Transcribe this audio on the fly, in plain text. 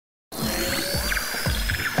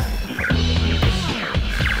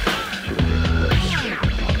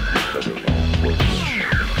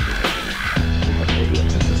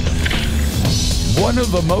One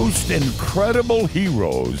of the most incredible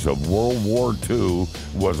heroes of World War II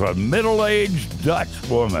was a middle-aged Dutch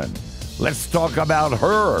woman. Let's talk about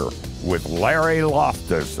her with Larry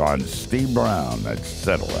Loftis on Steve Brown,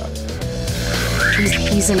 etc.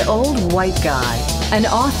 He's an old white guy, an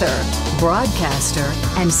author, broadcaster,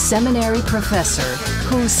 and seminary professor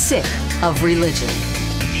who's sick of religion.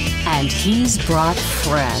 And he's brought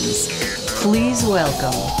friends. Please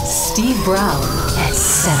welcome Steve Brown,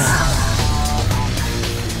 etc.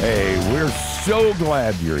 Hey, we're so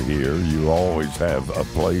glad you're here. You always have a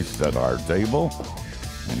place at our table.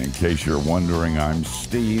 And in case you're wondering, I'm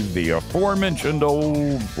Steve, the aforementioned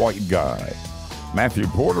old white guy. Matthew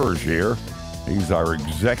Porter's here. He's our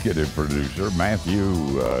executive producer. Matthew,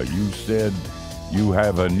 you said you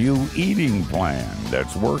have a new eating plan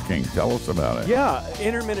that's working. Tell us about it. Yeah,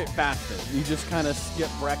 intermittent fasting. You just kind of skip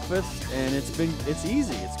breakfast, and it's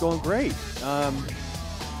easy. It's going great.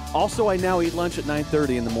 Also, I now eat lunch at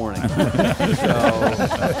 9:30 in the morning. So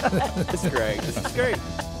it's great. This is great.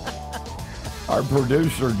 Our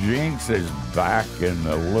producer, Jinx, is back in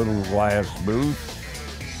the little glass booth.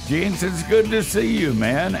 Jinx, it's good to see you,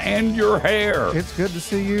 man, and your hair. It's good to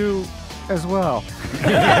see you as well.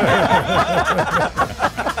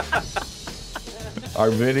 Our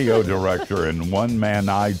video director and one-man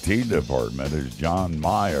IT department is John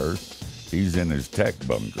Myers. He's in his tech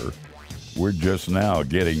bunker. We're just now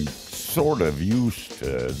getting sort of used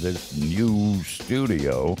to this new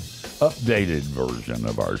studio, updated version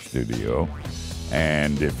of our studio.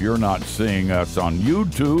 And if you're not seeing us on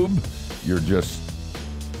YouTube, you're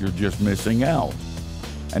just missing out.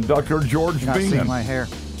 And Dr. George Not Bingham. seeing my hair.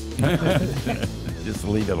 Just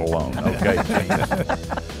leave it alone, okay?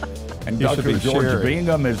 And You should Dr. be George sharing.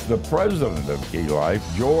 Bingham is the president of Key Life.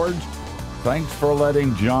 George, thanks for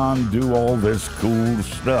letting John do all this cool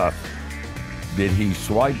stuff. Did he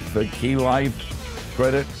swipe the Key Life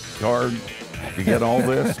credit card to get all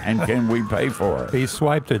this? And can we pay for it? He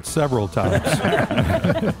swiped it several times.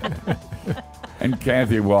 And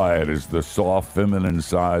Kathy Wyatt is the soft, feminine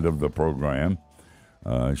side of the program.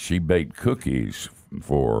 She baked cookies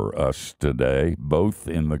for us today, both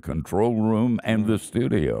in the control room and the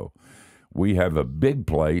studio. We have a big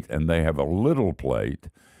plate, and they have a little plate,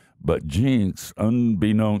 but Jinx,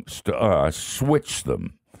 unbeknownst to us, switched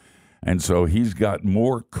them. And so he's got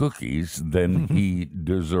more cookies than he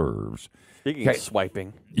deserves. Speaking of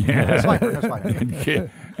swiping. Yeah. That's fine.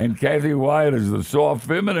 And Kathy Wyatt is the soft,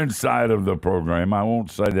 feminine side of the program. I won't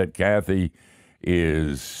say that Kathy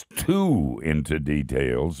is too into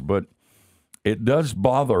details, but it does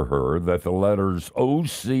bother her that the letters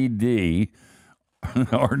OCD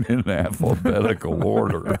aren't in alphabetical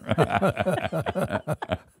order.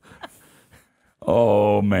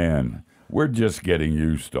 Oh, man. We're just getting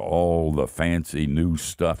used to all the fancy new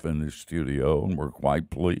stuff in the studio, and we're quite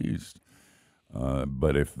pleased.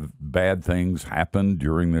 But if bad things happen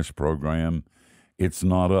during this program, it's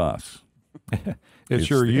not us. It's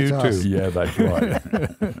your YouTube. us. Yeah, that's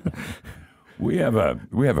right. We have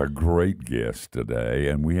a great guest today,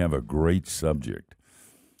 and we have a great subject.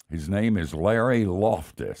 His name is Larry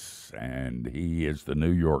Loftis, and he is the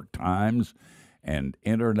New York Times and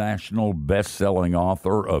international best-selling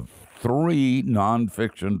author of 3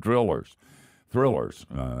 nonfiction thrillers.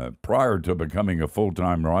 Prior to becoming a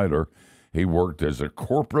full-time writer, he worked as a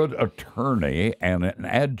corporate attorney and an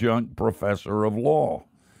adjunct professor of law.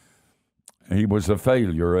 He was a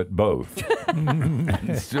failure at both.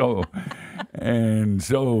 and so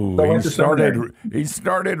he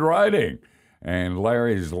started writing. And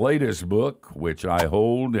Larry's latest book, which I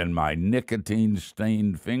hold in my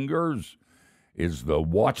nicotine-stained fingers, is The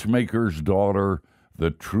Watchmaker's Daughter, the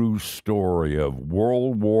true story of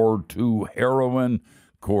World War II heroine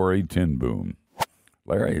Corrie ten Boom.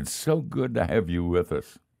 Larry, it's so good to have you with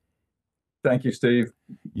us. Thank you, Steve.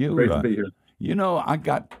 Great to be here. You know,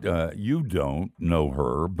 you don't know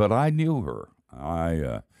her, but I knew her.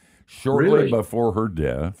 Shortly Really? before her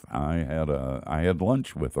death, I had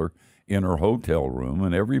lunch with her in her hotel room,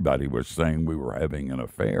 and everybody was saying we were having an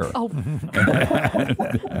affair. Oh,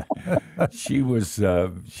 She was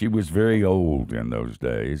very old in those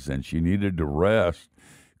days, and she needed to rest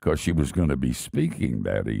because she was going to be speaking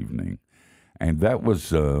that evening. And that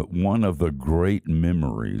was one of the great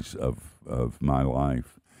memories of my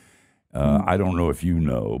life. I don't know if you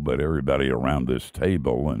know, but everybody around this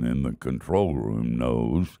table and in the control room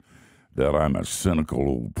knows that I'm a cynical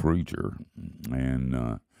old preacher.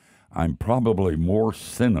 And I'm probably more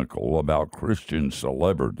cynical about Christian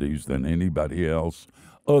celebrities than anybody else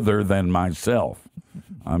other than myself.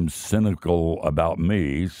 I'm cynical about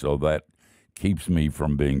me, so that keeps me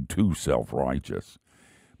from being too self-righteous.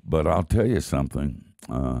 But I'll tell you something.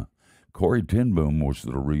 Corrie ten Boom was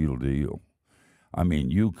the real deal. I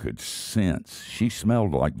mean, you could sense, she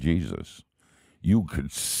smelled like Jesus. You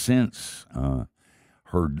could sense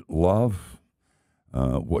her love,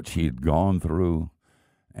 what she had gone through,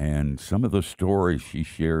 and some of the stories she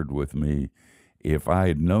shared with me. If I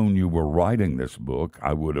had known you were writing this book,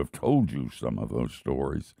 I would have told you some of those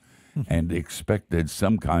stories and expected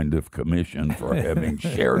some kind of commission for having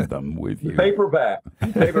shared them with you. Paperback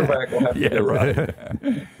will have to Yeah,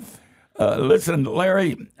 right. Listen,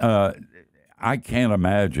 Larry, I can't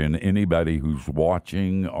imagine anybody who's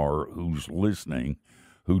watching or who's listening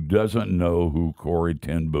who doesn't know who Corrie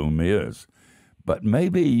ten Boom is. But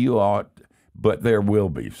maybe you ought, but there will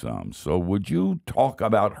be some. So would you talk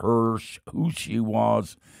about her, who she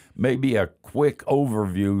was, maybe a quick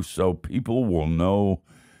overview so people will know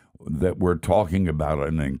that we're talking about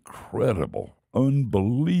an incredible,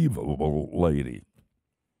 unbelievable lady?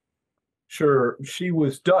 Sure. She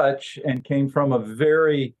was Dutch and came from a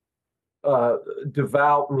very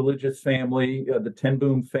devout religious family, the ten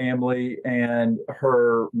Boom family, and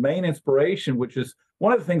her main inspiration, which is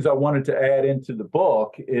one of the things I wanted to add into the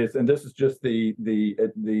book, is, and this is just the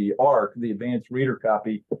ARC, the advanced reader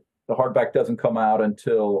copy. The hardback doesn't come out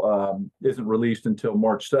until isn't released until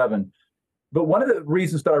March 7. But one of the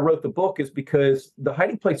reasons that I wrote the book is because The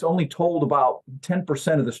Hiding Place only told about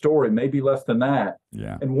 10% of the story, maybe less than that.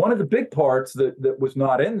 Yeah. And one of the big parts that was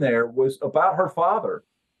not in there was about her father,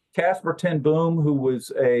 Caspar ten Boom, who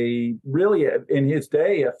was really in his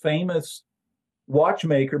day a famous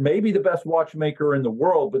watchmaker, maybe the best watchmaker in the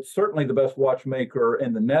world, but certainly the best watchmaker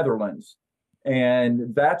in the Netherlands.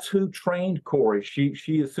 And that's who trained Corrie.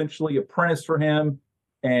 She essentially apprenticed for him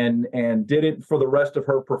and did it for the rest of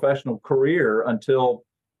her professional career until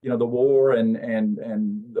the war and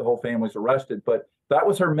the whole family's arrested. But that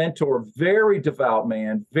was her mentor, very devout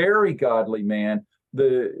man, very godly man.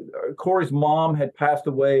 Corrie's mom had passed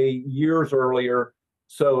away years earlier,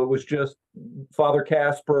 so it was just Father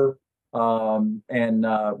Caspar and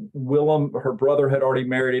Willem, her brother, had already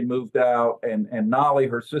married and moved out, and Nolly,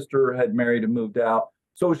 her sister, had married and moved out.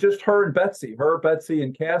 So it was just her and Betsy. Betsy,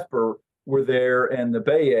 and Caspar were there, and the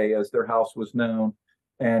Baye, as their house was known,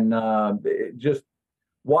 and just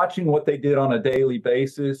watching what they did on a daily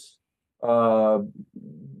basis, you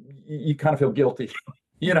kind of feel guilty,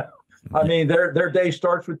 I mean, their day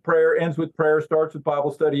starts with prayer, ends with prayer, starts with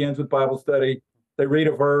Bible study, ends with Bible study. They read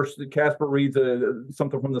a verse. Caspar reads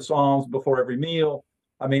something from the Psalms before every meal.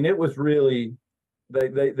 I mean, it was really,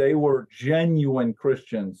 they were genuine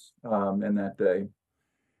Christians in that day.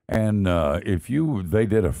 And they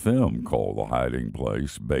did a film called The Hiding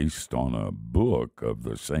Place based on a book of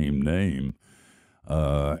the same name.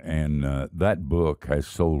 And that book has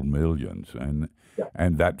sold millions.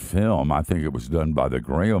 And that film, I think it was done by the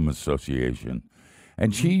Graham Association.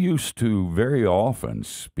 And she used to very often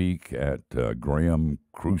speak at Graham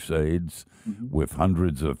crusades with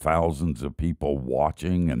hundreds of thousands of people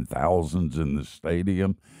watching and thousands in the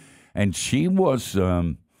stadium. And she was,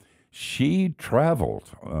 she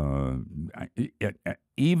traveled,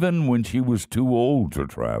 even when she was too old to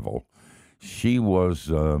travel. She was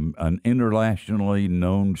an internationally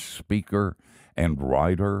known speaker and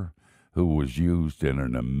writer who was used in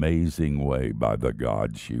an amazing way by the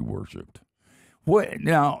God she worshipped.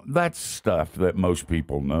 Now, that's stuff that most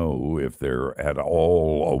people know if they're at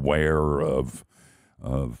all aware of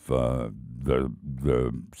the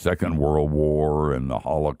Second World War and the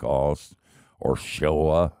Holocaust or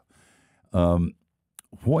Shoah.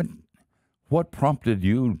 What prompted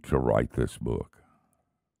you to write this book?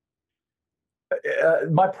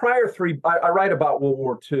 My prior three, I write about World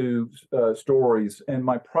War II stories, and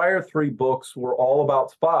my prior three books were all about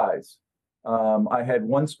spies. I had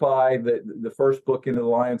one spy that the first book, Into the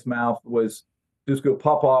Lion's Mouth, was Dusko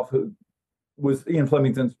Popov, who was Ian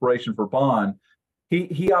Fleming's inspiration for Bond.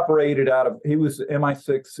 He operated he was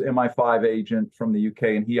MI6, MI5 agent from the UK,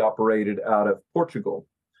 and he operated out of Portugal.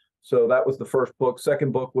 So that was the first book.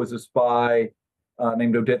 Second book was a spy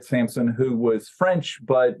named Odette Sampson, who was French,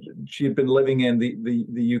 but she had been living in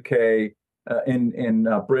the UK, in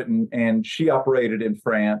Britain, and she operated in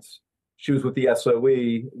France. She was with the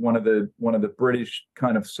SOE, one of the British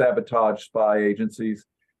kind of sabotage spy agencies.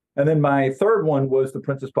 And then my third one was The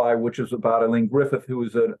Princess Spy, which is about Eileen Griffith, who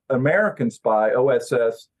was an American spy,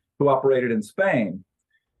 OSS, who operated in Spain.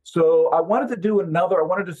 So I wanted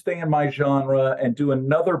to stay in my genre and do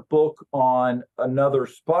another book on another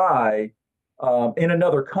spy in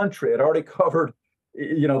another country. I'd already covered,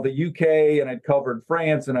 the UK, and I'd covered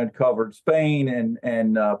France, and I'd covered Spain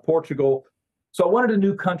and Portugal. So I wanted a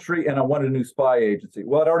new country, and I wanted a new spy agency.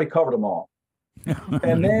 Well, I'd already covered them all.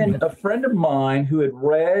 And then a friend of mine who had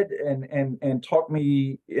read and talked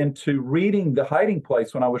me into reading The Hiding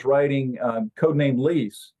Place when I was writing Codename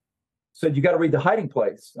Lease said, you got to read The Hiding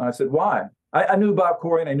Place. And I said, why? I knew about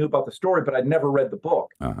Corrie and I knew about the story, but I'd never read the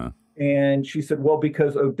book. Uh-huh. And she said, well,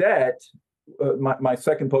 because Odette, my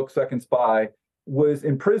second book, Second Spy, was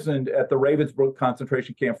imprisoned at the Ravensbrück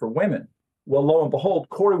concentration camp for women. Well, lo and behold,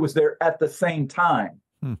 Corrie was there at the same time.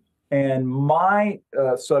 And my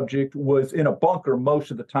subject was in a bunker most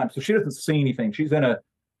of the time. So she doesn't see anything. She's in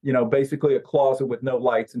basically a closet with no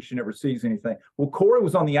lights and she never sees anything. Well, Corrie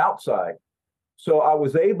was on the outside. So I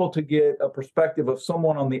was able to get a perspective of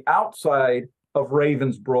someone on the outside of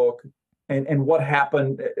Ravensbrück and what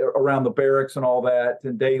happened around the barracks and all that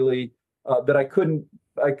and daily that I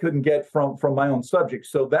couldn't get from my own subject.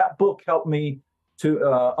 So that book helped me to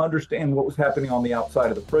understand what was happening on the outside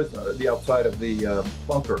of the prison, the outside of the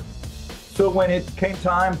bunker. So when it came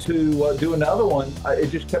time to do another one, it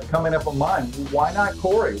just kept coming up on mind. Why not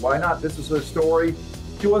Corrie? Why not? This is a story.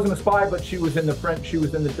 She wasn't a spy, but she was in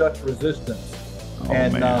the Dutch resistance.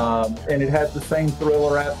 And it has the same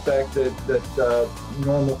thriller aspect that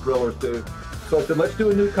normal thrillers do. So I said, let's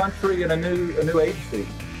do a new country and a new agency.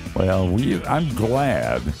 Well, I'm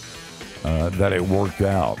glad that it worked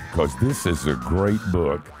out, because this is a great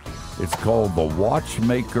book. It's called The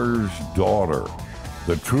Watchmaker's Daughter,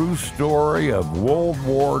 the true story of World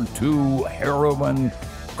War II heroine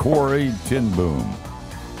Corrie ten Boom.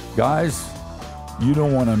 Guys, you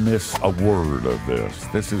don't want to miss a word of this.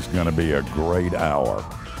 This is going to be a great hour.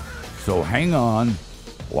 So hang on.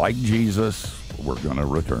 Like Jesus, we're going to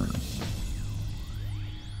return.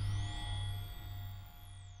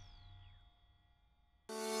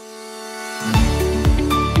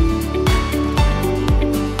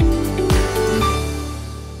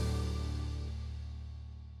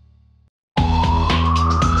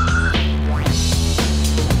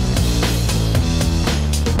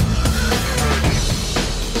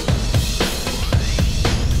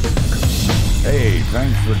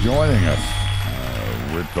 Thanks for joining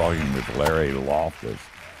us. We're talking with Larry Loftis,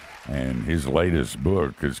 and his latest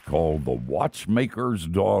book is called The Watchmaker's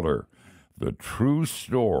Daughter, the true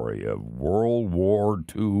story of World War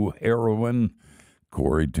II heroine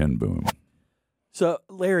Corrie ten Boom. So,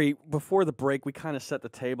 Larry, before the break, we kind of set the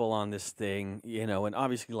table on this thing, and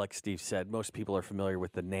obviously, like Steve said, most people are familiar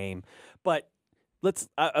with the name, but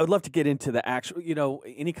I would love to get into the actual,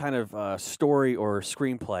 any kind of story or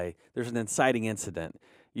screenplay. There's an inciting incident.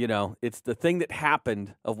 It's the thing that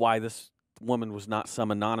happened of why this woman was not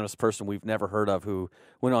some anonymous person we've never heard of who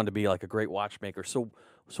went on to be like a great watchmaker. So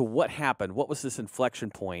what happened? What was this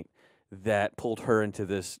inflection point that pulled her into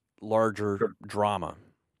this larger drama?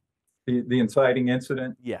 The inciting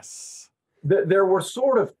incident? Yes. There were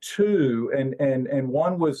sort of two, and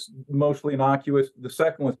one was mostly innocuous. The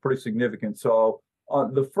second was pretty significant. So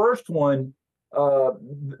the first one,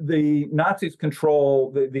 the Nazis control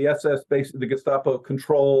the SS, basically the Gestapo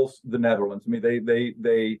controls the Netherlands. I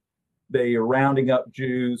mean, they are rounding up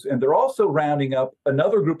Jews, and they're also rounding up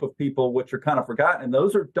another group of people which are kind of forgotten, and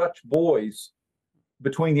those are Dutch boys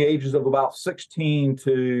between the ages of about 16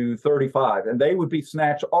 to 35, and they would be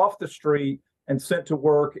snatched off the street and sent to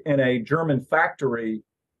work in a German factory,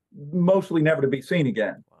 mostly never to be seen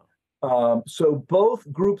again. So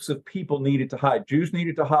both groups of people needed to hide. Jews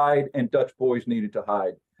needed to hide, and Dutch boys needed to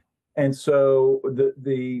hide. And so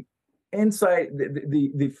the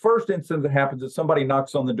first incident that happens is somebody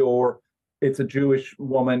knocks on the door. It's a Jewish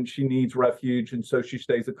woman. She needs refuge, and so she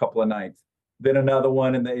stays a couple of nights. Then another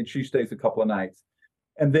one, and she stays a couple of nights.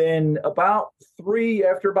 And then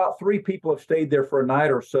after about three people have stayed there for a night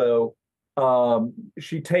or so,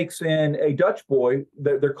 she takes in a Dutch boy.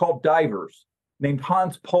 They're called divers, named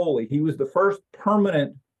Hans Poley. He was the first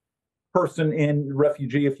permanent person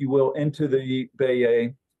refugee, if you will, into the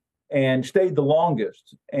Bay, and stayed the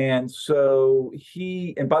longest. And so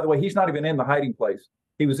and by the way, he's not even in The Hiding Place.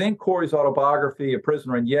 He was in Corrie's autobiography, A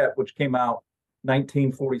Prisoner in Yet, which came out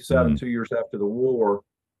 1947, 2 years after the war.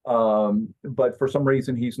 But for some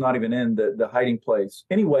reason, he's not even in the Hiding Place.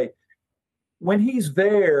 Anyway, when he's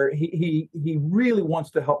there, he really wants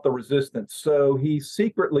to help the resistance. So he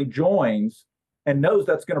secretly joins and knows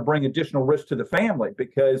that's going to bring additional risk to the family,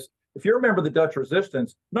 because if you remember the Dutch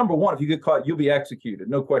resistance, number one, if you get caught, you'll be executed,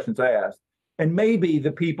 no questions asked. And maybe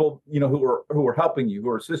the people, who are helping you, who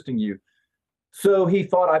are assisting you. So he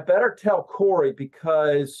thought, I better tell Corrie,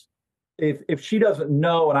 because if she doesn't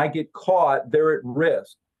know and I get caught, they're at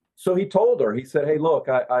risk. So he told her, he said, hey, look,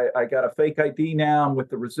 I got a fake ID now. I'm with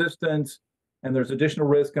the resistance, and there's additional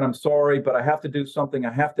risk, and I'm sorry, but I have to do something.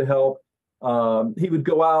 I have to help. He would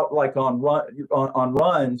go out like on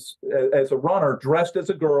runs as a runner, dressed as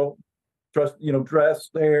a girl, dressed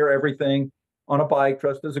there, everything, on a bike,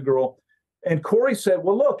 dressed as a girl. And Corrie said,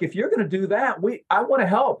 "Well, look, if you're going to do that, I want to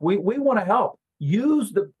help. We want to help.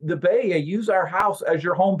 Use the Bay, use our house as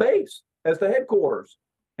your home base, as the headquarters."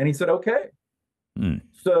 And he said, "Okay."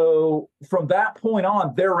 So from that point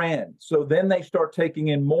on, they're in. So then they start taking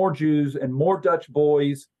in more Jews and more Dutch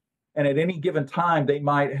boys. And at any given time, they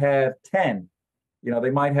might have 10. They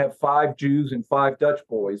might have 5 Jews and 5 Dutch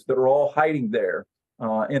boys that are all hiding there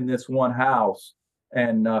in this one house.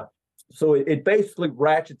 And so it basically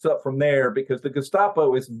ratchets up from there, because the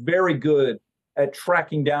Gestapo is very good at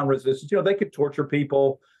tracking down resistance. They could torture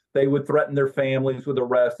people. They would threaten their families with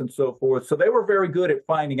arrest and so forth. So they were very good at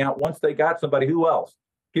finding out, once they got somebody, who else?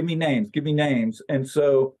 Give me names. And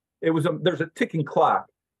so there's a ticking clock.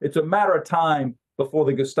 It's a matter of time before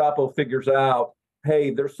the Gestapo figures out,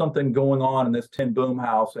 hey, there's something going on in this Ten Boom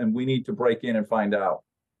house, and we need to break in and find out.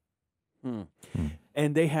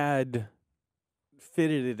 And they had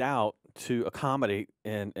fitted it out to accommodate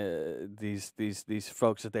these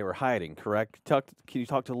folks that they were hiding, correct? Can you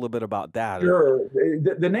talk to a little bit about that? Sure.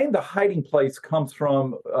 The name The Hiding Place comes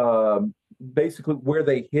from basically where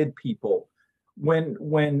they hid people.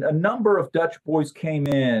 When a number of Dutch boys came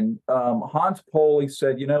in, Hans Poley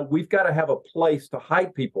said, we've got to have a place to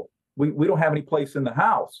hide people. We don't have any place in the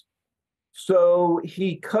house. So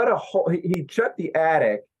he cut a hole. He checked the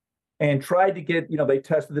attic and tried to get, they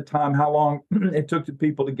tested the time, how long it took to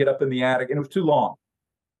people to get up in the attic, and it was too long.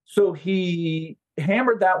 So he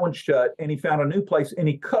hammered that one shut, and he found a new place, and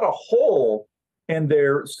he cut a hole in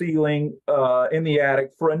their ceiling in the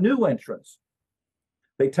attic for a new entrance.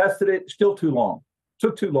 They tested it, still too long,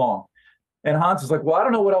 took too long. And Hans is like, well, I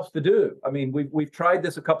don't know what else to do. I mean, we've tried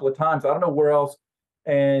this a couple of times. I don't know where else.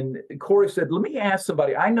 And Corrie said, let me ask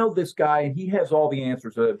somebody. I know this guy, and he has all the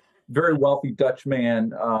answers. A very wealthy Dutch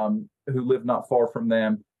man who lived not far from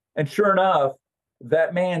them. And sure enough,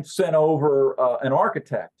 that man sent over an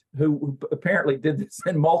architect who apparently did this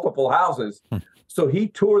in multiple houses. So he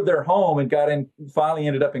toured their home and finally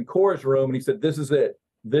ended up in Corrie's room. And he said, this is it.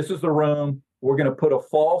 This is the room. We're going to put a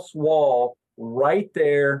false wall right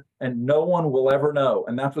there, and no one will ever know.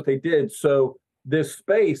 And that's what they did. So this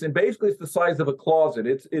space, and basically it's the size of a closet.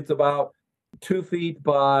 It's about 2 feet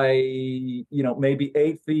by, maybe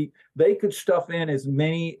 8 feet. They could stuff in as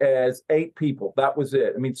many as 8 people. That was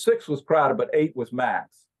it. I mean, 6 was crowded, but 8 was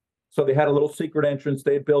max. So they had a little secret entrance.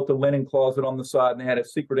 They had built a linen closet on the side, and they had a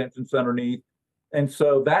secret entrance underneath. And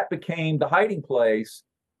so that became the hiding place,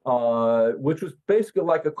 which was basically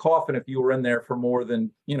like a coffin if you were in there for more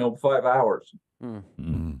than, 5 hours.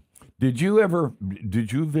 Mm-hmm. Did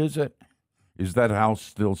you visit? Is that house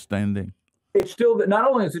still standing? It's still, not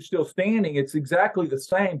only is it still standing, it's exactly the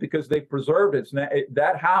same because they preserved it.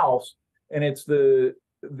 That house, and it's the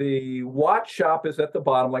watch shop is at the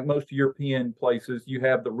bottom, like most European places. You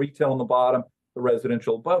have the retail on the bottom, the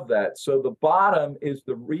residential above that. So the bottom is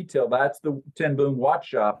the retail. That's the Ten Boom watch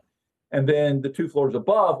shop. And then the 2 floors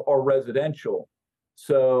above are residential.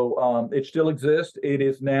 So it still exists. It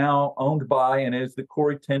is now owned by and is the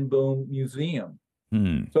Corrie Ten Boom Museum. So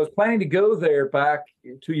I was planning to go there back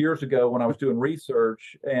 2 years ago when I was doing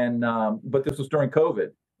research, and but this was during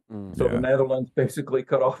COVID. So the Netherlands basically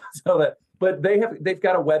cut off so that. But they've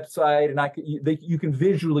got a website, and you can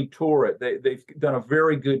visually tour it. They've done a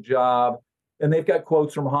very good job, and they've got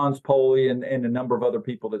quotes from Hans Poley and a number of other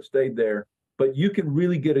people that stayed there. But you can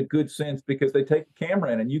really get a good sense because they take the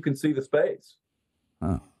camera in and you can see the space.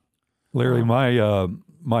 Huh. Larry,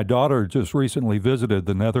 my daughter just recently visited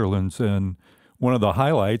the Netherlands, and one of the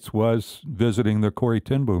highlights was visiting the Corrie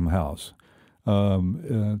Ten Boom house.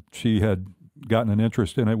 She had gotten an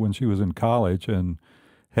interest in it when she was in college and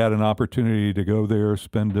had an opportunity to go there,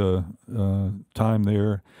 spend time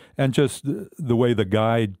there, and just the way the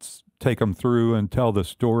guides take them through and tell the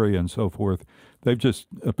story and so forth. They've just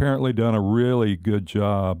apparently done a really good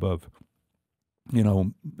job of,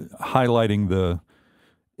 highlighting the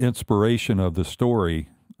inspiration of the story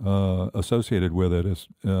associated with it,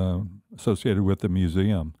 associated with the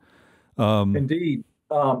museum. Indeed.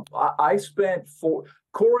 I spent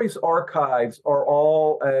Corrie's archives are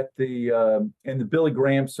all at in the Billy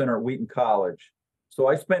Graham Center at Wheaton College. So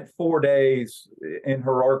I spent 4 days in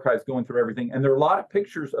her archives going through everything. And there are a lot of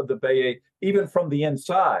pictures of the Bay, even from the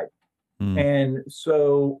inside. And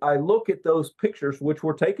so I look at those pictures, which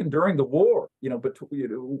were taken during the war,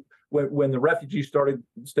 when the refugees started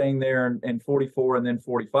staying there in 44 and then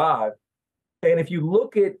 45. And if you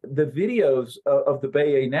look at the videos of the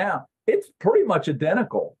Bay now, it's pretty much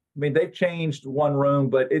identical. I mean, they've changed one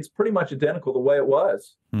room, but it's pretty much identical the way it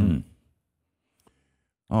was.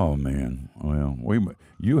 Oh man, well,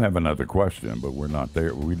 you have another question, but we're not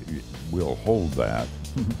there. We'll hold that.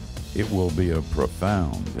 It will be a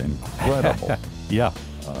profound, incredible, Yeah.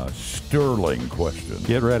 sterling question.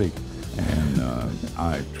 Get ready. And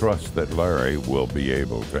I trust that Larry will be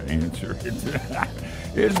able to answer it.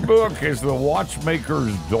 His book is The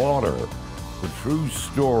Watchmaker's Daughter, the true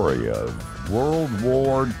story of World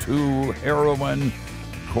War II heroine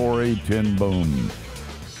Corrie ten Boom.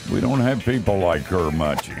 We don't have people like her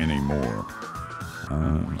much anymore.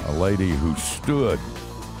 A lady who stood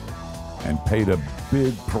and paid a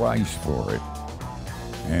big price for it,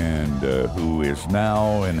 and who is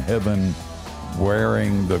now in heaven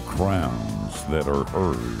wearing the crowns that are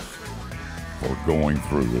hers for going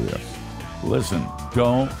through this. Listen,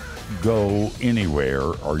 don't go anywhere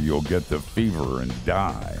or you'll get the fever and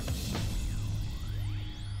die.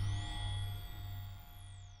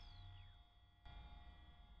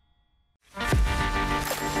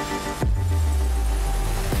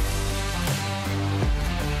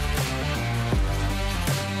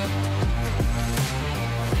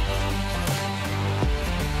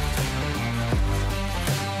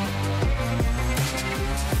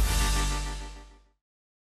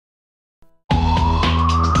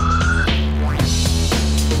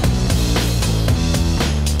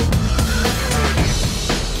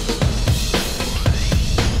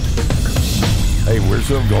 Hey, we're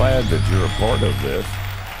so glad that you're a part of this.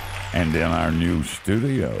 And in our new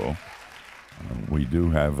studio, we do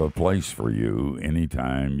have a place for you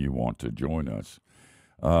anytime you want to join us.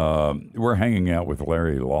 We're hanging out with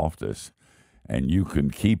Larry Loftis, and you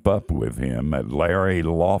can keep up with him at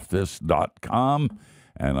LarryLoftis.com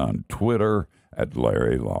and on Twitter at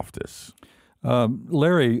Larry Loftis.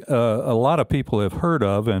 Larry, a lot of people have heard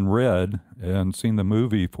of and read and seen the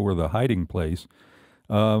movie for The Hiding Place.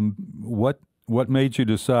 What made you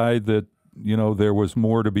decide that, there was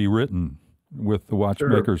more to be written with The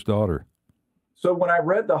Watchmaker's Daughter? So when I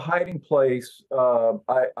read The Hiding Place,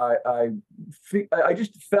 I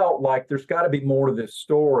just felt like there's got to be more to this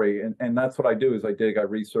story, and that's what I do is I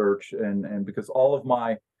research, and because all of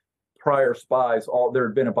my prior spies, there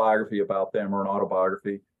had been a biography about them or an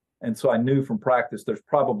autobiography, and so I knew from practice there's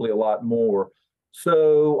probably a lot more.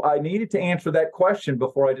 So I needed to answer that question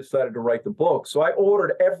before I decided to write the book. So I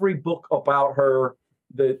ordered every book about her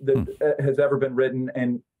that has ever been written,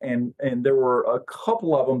 and there were a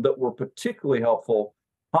couple of them that were particularly helpful.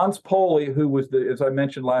 Hans Poley, who was as I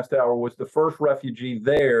mentioned last hour, was the first refugee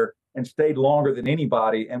there and stayed longer than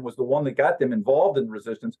anybody and was the one that got them involved in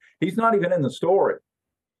resistance. He's not even in the story.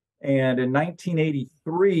 And in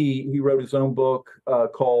 1983, he wrote his own book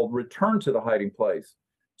called Return to the Hiding Place.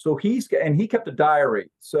 So he kept a diary.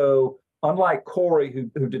 So unlike Corrie,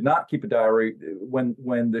 who did not keep a diary, when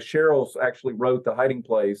the Sherrills actually wrote The Hiding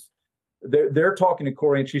Place, they're talking to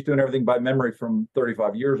Corrie and she's doing everything by memory from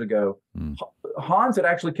 35 years ago. Hans had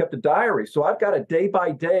actually kept a diary. So I've got a day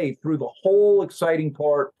by day through the whole exciting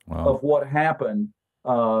part of what happened,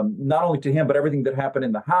 not only to him, but everything that happened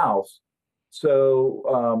in the house.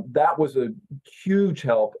 So that was a huge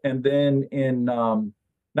help. And then in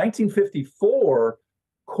 1954,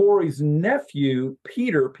 Corrie's nephew,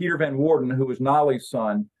 Peter Van Worden, who was Nolly's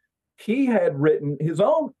son, he had written his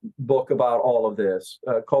own book about all of this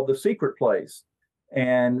called The Secret Place.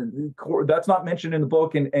 And that's not mentioned in the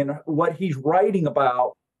book. And what he's writing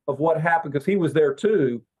about of what happened, because he was there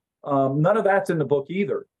too, none of that's in the book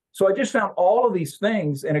either. So I just found all of these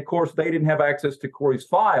things. And of course, they didn't have access to Corrie's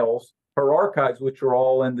files, her archives, which are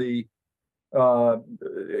all in the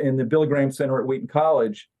Billy Graham Center at Wheaton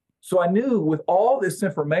College. So I knew with all this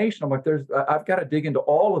information, I'm like, I've got to dig into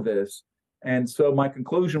all of this. And so my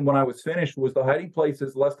conclusion when I was finished was The Hiding Place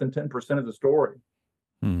is less than 10% of the story.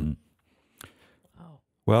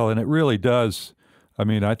 Well, and it really does. I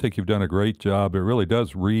mean, I think you've done a great job. It really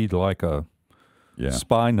does read like a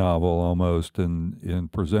spy novel almost in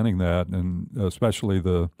presenting that, and especially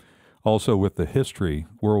also with the history,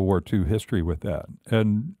 World War II history with that.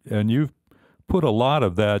 And you've put a lot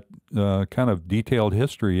of that kind of detailed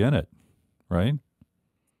history in it, right?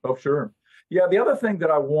 Oh, sure. Yeah, the other thing that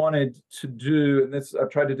I wanted to do, and I've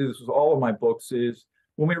tried to do this with all of my books, is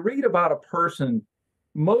when we read about a person,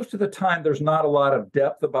 most of the time there's not a lot of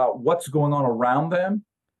depth about what's going on around them.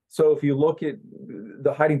 So if you look at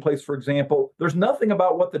The Hiding Place, for example, there's nothing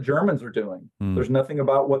about what the Germans are doing. There's nothing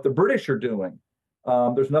about what the British are doing.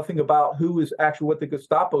 There's nothing about who is actually what the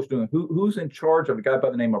Gestapo's doing. Who's in charge of a guy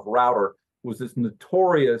by the name of Rauter, was this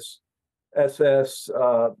notorious SS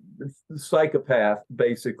psychopath,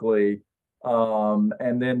 basically.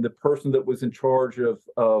 And then the person that was in charge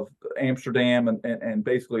of Amsterdam and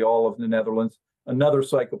basically all of the Netherlands, another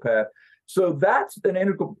psychopath. So that's an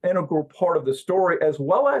integral part of the story, as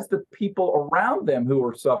well as the people around them who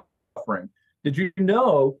are suffering. Did you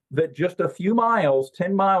know that just a few miles,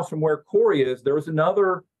 10 miles from where Corrie is, there was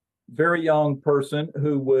another very young person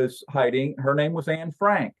who was hiding? Her name was Anne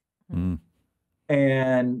Frank. Mm.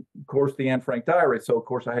 And of course, the Anne Frank diary. So of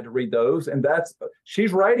course I had to read those. And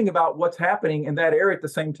she's writing about what's happening in that area at the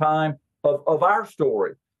same time of our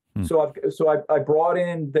story. So I brought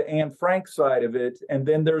in the Anne Frank side of it. And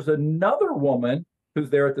then there's another woman who's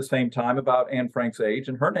there at the same time about Anne Frank's age.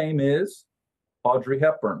 And her name is Audrey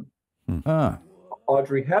Hepburn.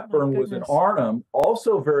 Audrey Hepburn was in Arnhem,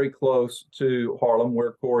 also very close to Harlem,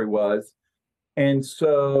 where Corrie was. And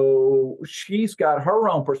so she's got her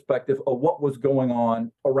own perspective of what was going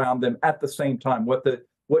on around them at the same time, what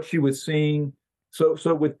she was seeing. So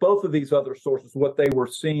with both of these other sources, what they were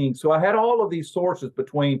seeing. So I had all of these sources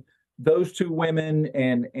between those two women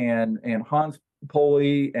and Hans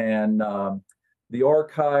Poley and the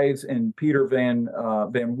archives and Peter Van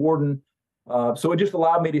Worden. So it just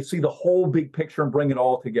allowed me to see the whole big picture and bring it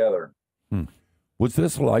all together. Was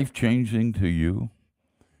this life-changing to you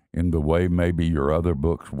in the way maybe your other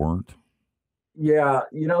books weren't? Yeah,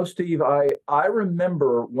 Steve, I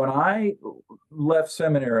remember when I left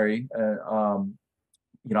seminary, I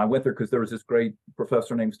went there because there was this great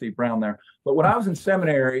professor named Steve Brown there. But when I was in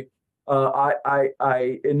seminary,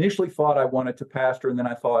 I initially thought I wanted to pastor, and then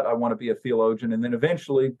I thought I want to be a theologian, and then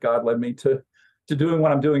eventually God led me to doing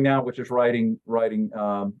what I'm doing now, which is writing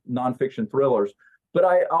nonfiction thrillers. But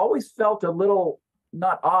I always felt a little,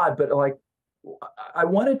 not odd, but like I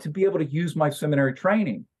wanted to be able to use my seminary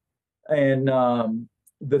training. And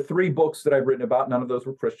the three books that I've written about, none of those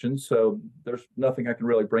were Christians, so there's nothing I can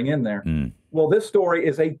really bring in there. Well, this story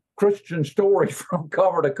is a Christian story from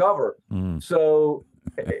cover to cover. So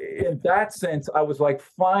in that sense, I was like,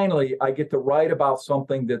 finally, I get to write about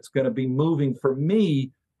something that's going to be moving for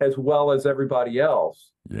me as well as everybody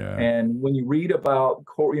else. Yeah. And when you read about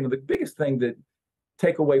Corrie, the biggest thing that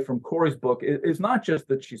take away from Corrie's book is not just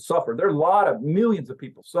that she suffered. There are millions of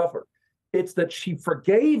people suffered. It's that she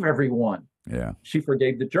forgave everyone. Yeah. She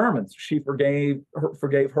forgave the Germans. She forgave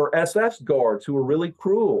her SS guards who were really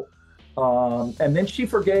cruel. And then she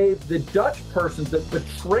forgave the Dutch persons that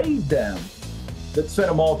betrayed them, that sent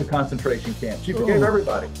them all to concentration camps. She forgave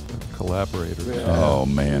everybody. Collaborators. Yeah. Oh,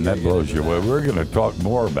 man, that blows you away. We're going to talk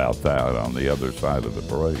more about that on the other side of the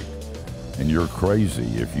break. And you're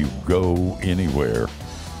crazy if you go anywhere.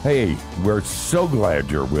 Hey, we're so glad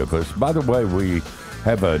you're with us. By the way, we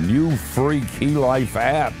have a new free Key Life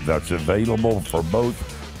app that's available for both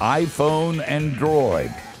iPhone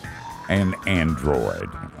and Android.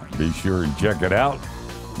 Be sure and check it out.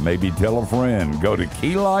 Maybe tell a friend. Go to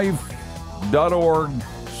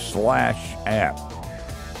keylife.org/app.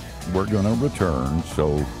 We're going to return,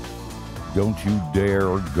 so don't you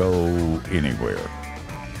dare go anywhere.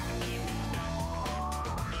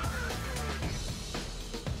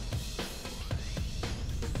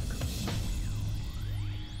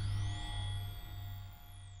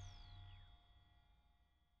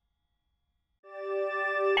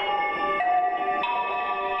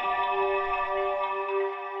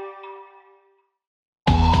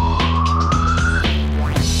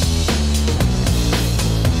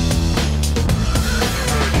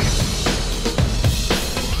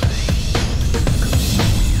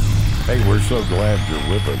 So glad you're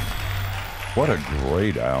with us. What a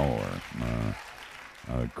great hour.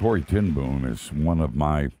 Corrie ten Boom is one of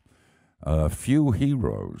my few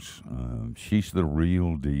heroes. She's the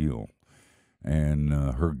real deal. And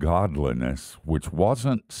her godliness, which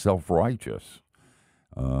wasn't self-righteous,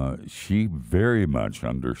 she very much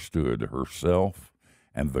understood herself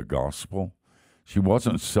and the gospel. She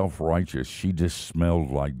wasn't self-righteous. She just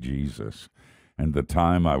smelled like Jesus. And the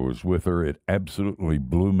time I was with her, it absolutely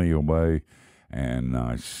blew me away. And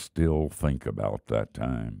I still think about that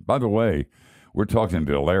time. By the way, we're talking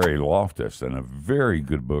to Larry Loftis and a very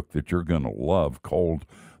good book that you're going to love called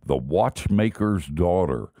The Watchmaker's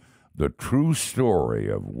Daughter, the true story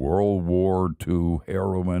of World War II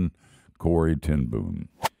heroine Corrie ten Boom.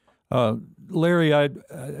 Larry,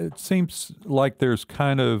 it seems like there's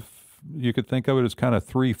you could think of it as kind of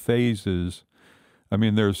three phases. I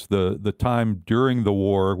mean, there's the time during the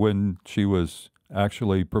war when she was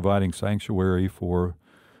actually providing sanctuary for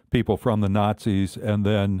people from the Nazis, and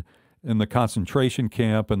then in the concentration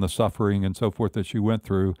camp and the suffering and so forth that she went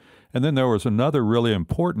through. And then there was another really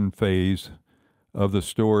important phase of the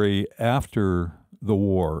story after the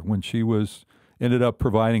war when she ended up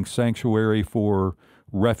providing sanctuary for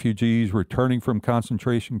refugees returning from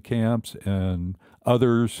concentration camps and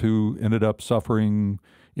others who ended up suffering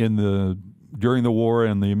in the during the war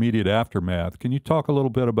and the immediate aftermath. Can you talk a little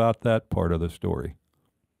bit about that part of the story?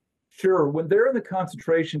 Sure. When they're in the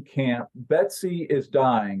concentration camp, Betsy is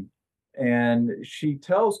dying, and she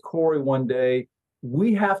tells Corrie one day,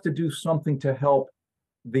 we have to do something to help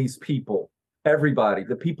these people, everybody,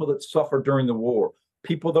 the people that suffered during the war,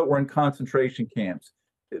 people that were in concentration camps,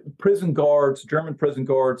 prison guards, German prison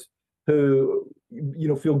guards who,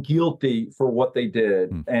 feel guilty for what they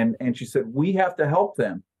did. And she said, we have to help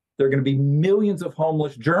them. There are going to be millions of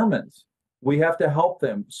homeless Germans. We have to help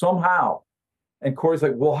them somehow. And Corrie's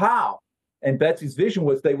like, well, how? And Betsy's vision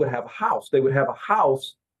was they would have a house. They would have a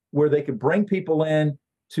house where they could bring people in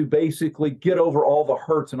to basically get over all the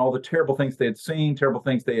hurts and all the terrible things they had seen, terrible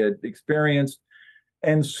things they had experienced.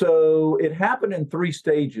 And so it happened in 3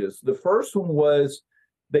 stages. The first one was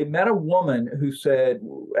they met a woman who said,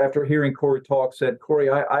 after hearing Corrie talk, said, Corrie,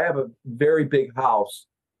 I have a very big house.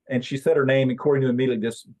 And she said her name, and Corrie knew immediately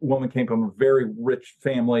this woman came from a very rich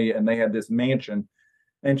family, and they had this mansion.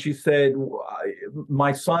 And she said,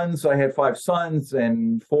 my sons, I had 5 sons,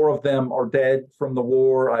 and 4 of them are dead from the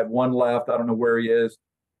war. I have 1 left. I don't know where he is.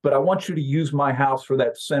 But I want you to use my house for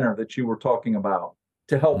that center that you were talking about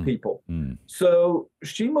to help people. So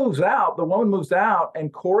she moves out, the woman moves out,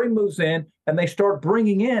 and Corrie moves in, and they start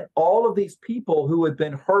bringing in all of these people who had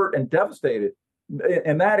been hurt and devastated.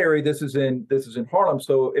 In that area, this is in Harlem,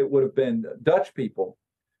 so it would have been Dutch people.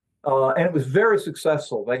 And it was very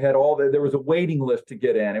successful. They had there was a waiting list to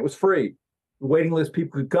get in. It was free. The waiting list,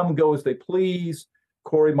 people could come and go as they please.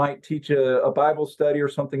 Corrie might teach a Bible study or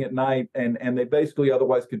something at night, and they basically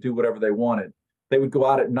otherwise could do whatever they wanted. They would go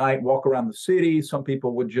out at night, walk around the city. Some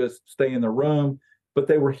people would just stay in their room, but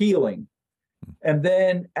they were healing. And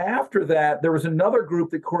then after that, there was another group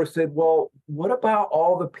that Corrie said, well, what about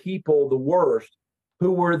all the people, the worst,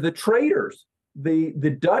 who were the traitors,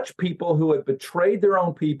 the Dutch people who had betrayed their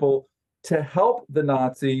own people to help the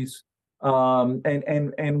Nazis, and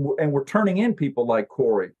were turning in people like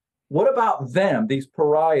Corrie. What about them, these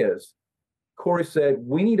pariahs? Corrie said,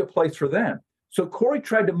 we need a place for them. So Corrie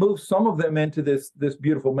tried to move some of them into this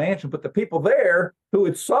beautiful mansion, but the people there who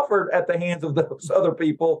had suffered at the hands of those other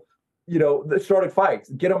people, that started fights,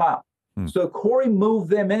 get them out. So Corrie moved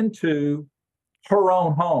them into her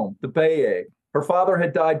own home, the Bay. Her father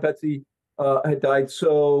had died, Betsy had died.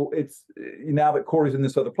 So it's now that Corrie's in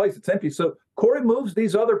this other place, it's empty. So Corrie moves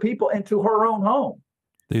these other people into her own home.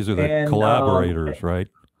 These are the collaborators, right?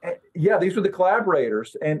 Yeah, these were the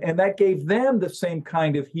collaborators. And that gave them the same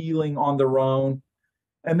kind of healing on their own.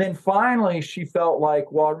 And then finally, she felt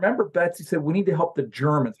like, well, I remember Betsy said, we need to help the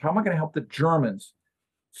Germans. How am I going to help the Germans?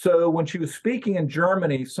 So when she was speaking in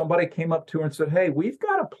Germany, somebody came up to her and said, hey, we've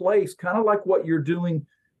got a place kind of like what you're doing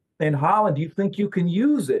in Holland. Do you think you can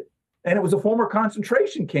use it? And it was a former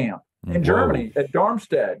concentration camp in Germany at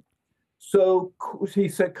Darmstadt. So he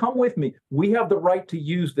said, come with me. We have the right to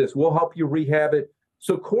use this. We'll help you rehab it.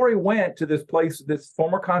 So Corrie went to this place, this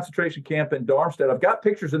former concentration camp in Darmstadt. I've got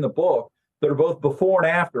pictures in the book that are both before and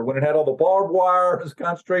after, when it had all the barbed wire, this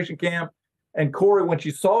concentration camp. And Corrie, when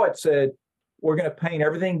she saw it, said, we're going to paint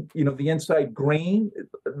everything, the inside green,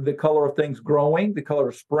 the color of things growing, the color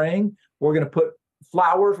of spring. We're going to put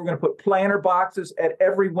flowers. We're going to put planter boxes at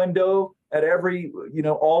every window, at every,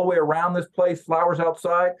 all the way around this place, flowers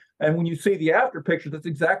outside. And when you see the after picture, that's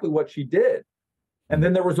exactly what she did. And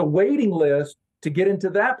then there was a waiting list to get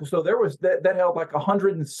into that. So there was that held like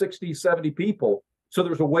 160, 70 people. So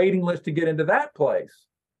there was a waiting list to get into that place.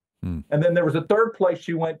 And then there was a third place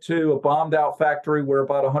she went to, a bombed out factory where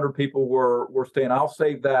about 100 people were staying. I'll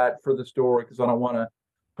save that for the story because I don't want to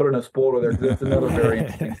put in a spoiler there, because it's another very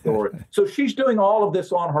interesting story. So she's doing all of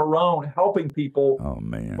this on her own, helping people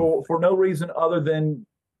for no reason other than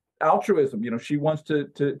altruism. She wants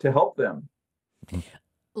to help them.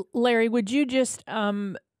 Larry, would you just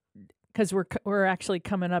because we're actually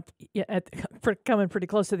coming up coming pretty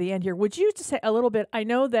close to the end here. Would you just say a little bit? I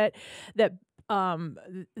know that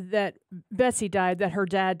Betsy died, that her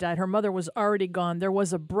dad died, her mother was already gone. There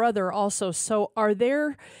was a brother also. So are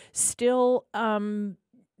there still Ten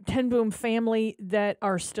Boom family that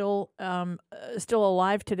are still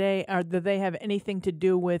alive today? Do they have anything to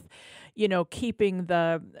do with, keeping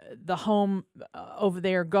the home over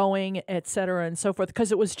there going, et cetera, and so forth?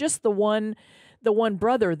 Because it was just the one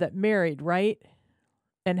brother that married, right,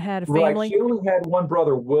 and had a family. Right. She only had one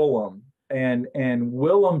brother, Willem. And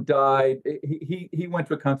Willem died. He went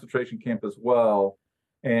to a concentration camp as well,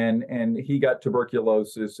 and he got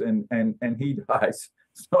tuberculosis and he dies.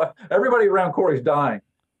 So everybody around Corrie's dying.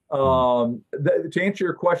 To answer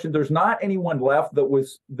your question, there's not anyone left that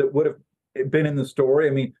would have been in the story.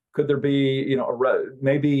 I mean, could there be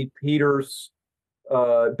maybe Peter's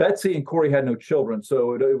Betsy and Corrie had no children,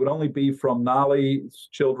 so it would only be from Nolly's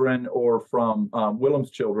children or from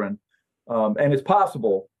Willem's children. And it's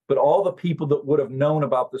possible, but all the people that would have known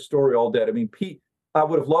about the story all dead. I mean, I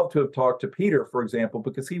would have loved to have talked to Peter, for example,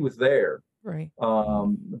 because he was there. Right.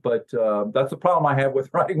 But that's the problem I have with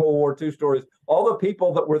writing World War II stories. All the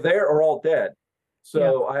people that were there are all dead.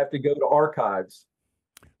 So I have to go to archives.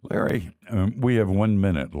 Larry, we have 1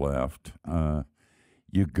 minute left.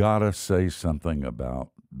 You got to say something about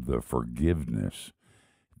the forgiveness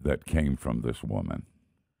that came from this woman.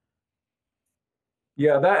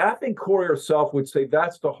 Yeah, I think Corrie herself would say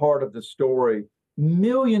that's the heart of the story.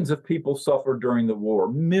 Millions of people suffered during the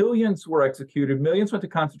war. Millions were executed. Millions went to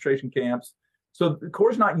concentration camps. So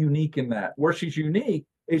Corrie's not unique in that. Where she's unique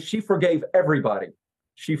is she forgave everybody.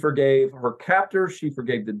 She forgave her captors. She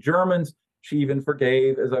forgave the Germans. She even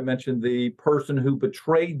forgave, as I mentioned, the person who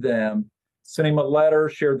betrayed them, sent him a letter,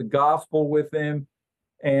 shared the gospel with him.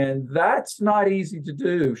 And that's not easy to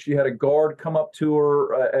do. She had a guard come up to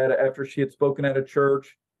her after she had spoken at a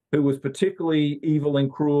church who was particularly evil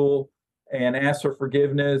and cruel and asked her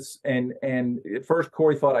forgiveness. And at first,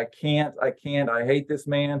 Corrie thought, I can't, I hate this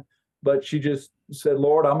man. But she just said,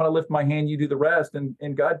 Lord, I'm going to lift my hand, you do the rest.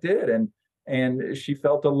 And God did. And she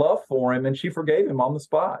felt a love for him, and she forgave him on the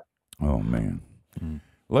spot. Oh, man.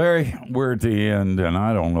 Larry, we're at the end, and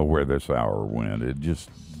I don't know where this hour went. It just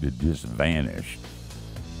vanished.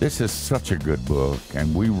 This is such a good book,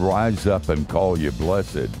 and we rise up and call you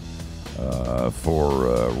blessed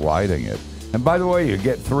for writing it. And by the way, you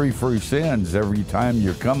get 3 free sins every time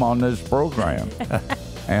you come on this program.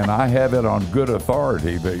 And I have it on good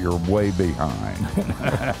authority that you're way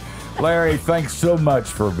behind. Larry, thanks so much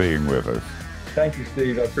for being with us. Thank you,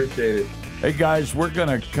 Steve. I appreciate it. Hey, guys, we're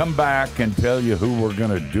going to come back and tell you who we're going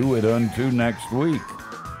to do it unto next week.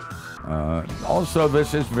 Also,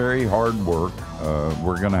 this is very hard work.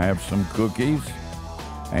 We're going to have some cookies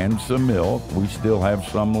and some milk. We still have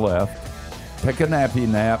some left. Take a nappy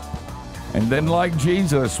nap. And then, like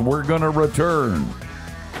Jesus, we're going to return.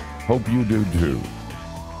 Hope you do too.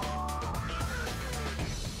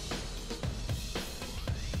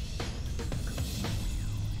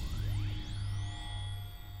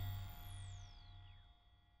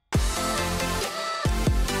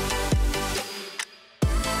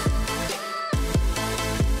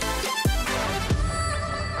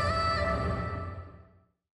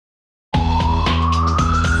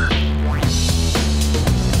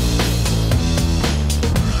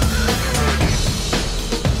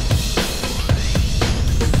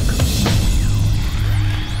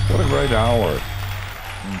 Hour.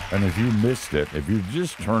 And if you missed it, if you're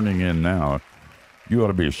just turning in now, you ought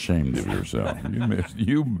to be ashamed of yourself.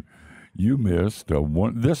 You missed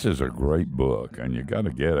one. This is a great book, and you got to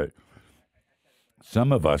get it.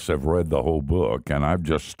 Some of us have read the whole book, and I've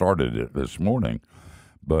just started it this morning,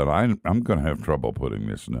 but I'm going to have trouble putting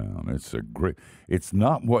this down. It's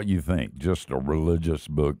not what you think, just a religious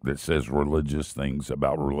book that says religious things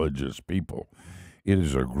about religious people. It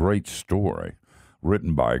is a great story,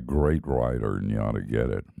 written by a great writer, and you ought to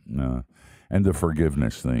get it. And the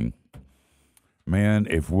forgiveness thing. Man,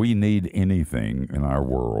 if we need anything in our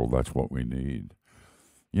world, that's what we need.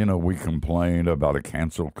 You know, we complain about a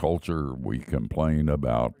cancel culture. We complain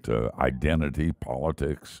about identity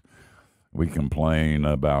politics. We complain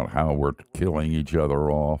about how we're killing each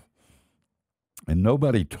other off. And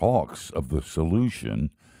nobody talks of the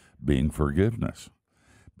solution being forgiveness,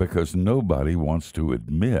 because nobody wants to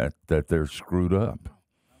admit that they're screwed up.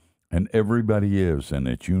 And everybody is, and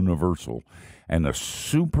it's universal. And a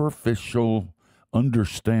superficial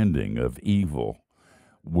understanding of evil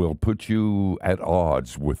will put you at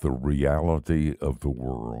odds with the reality of the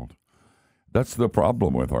world. That's the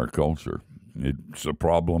problem with our culture. It's a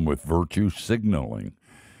problem with virtue signaling.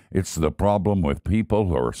 It's the problem with people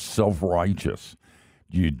who are self-righteous.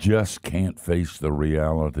 You just can't face the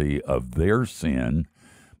reality of their sin.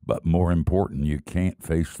 But more important, you can't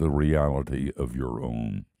face the reality of your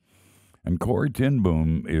own. And Corrie ten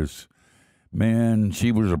Boom is, man,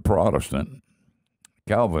 she was a Protestant,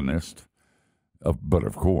 Calvinist, but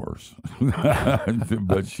of course.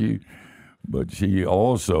 but she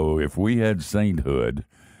also, if we had sainthood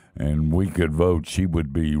and we could vote, she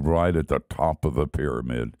would be right at the top of the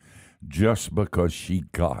pyramid just because she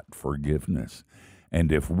got forgiveness.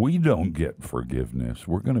 And if we don't get forgiveness,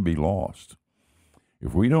 we're going to be lost.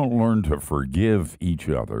 If we don't learn to forgive each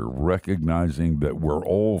other, recognizing that we're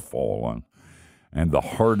all fallen and the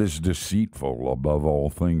heart is deceitful above all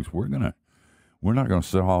things, we're not going to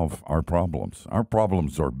solve our problems. Our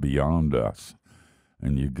problems are beyond us.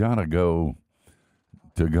 And you got to go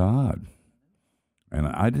to God. And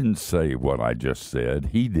I didn't say what I just said.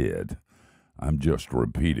 He did. I'm just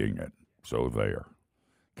repeating it. So there.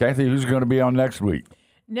 Kathy, who's going to be on next week?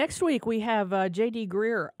 Next week, we have J.D.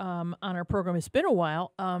 Greer on our program. It's been a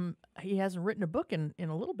while. He hasn't written a book in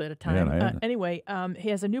a little bit of time. Yeah, Anyway, he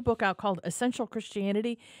has a new book out called Essential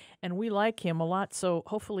Christianity, and we like him a lot, so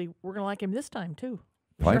hopefully we're going to like him this time, too.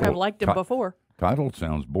 Sure have liked him before. Title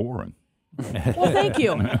sounds boring. Well, thank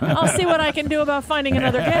you. I'll see what I can do about finding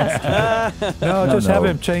another guest. Just have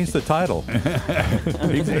him change the title.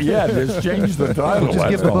 Yeah, just change the title. Just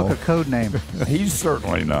give the all. book a code name. He's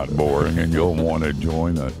certainly not boring, and you'll want to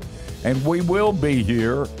join us. And we will be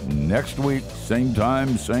here next week, same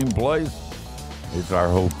time, same place. It's our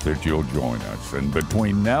hope that you'll join us. And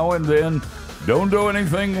between now and then, don't do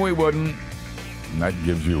anything we wouldn't. And that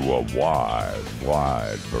gives you a wide,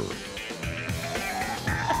 wide berth.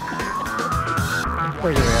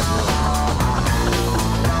 Where do we have to?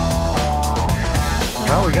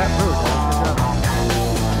 Well, we got through it. Good job.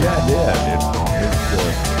 Yeah, I did.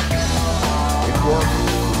 It worked.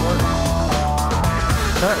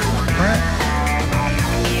 Cut. Print.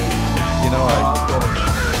 You know,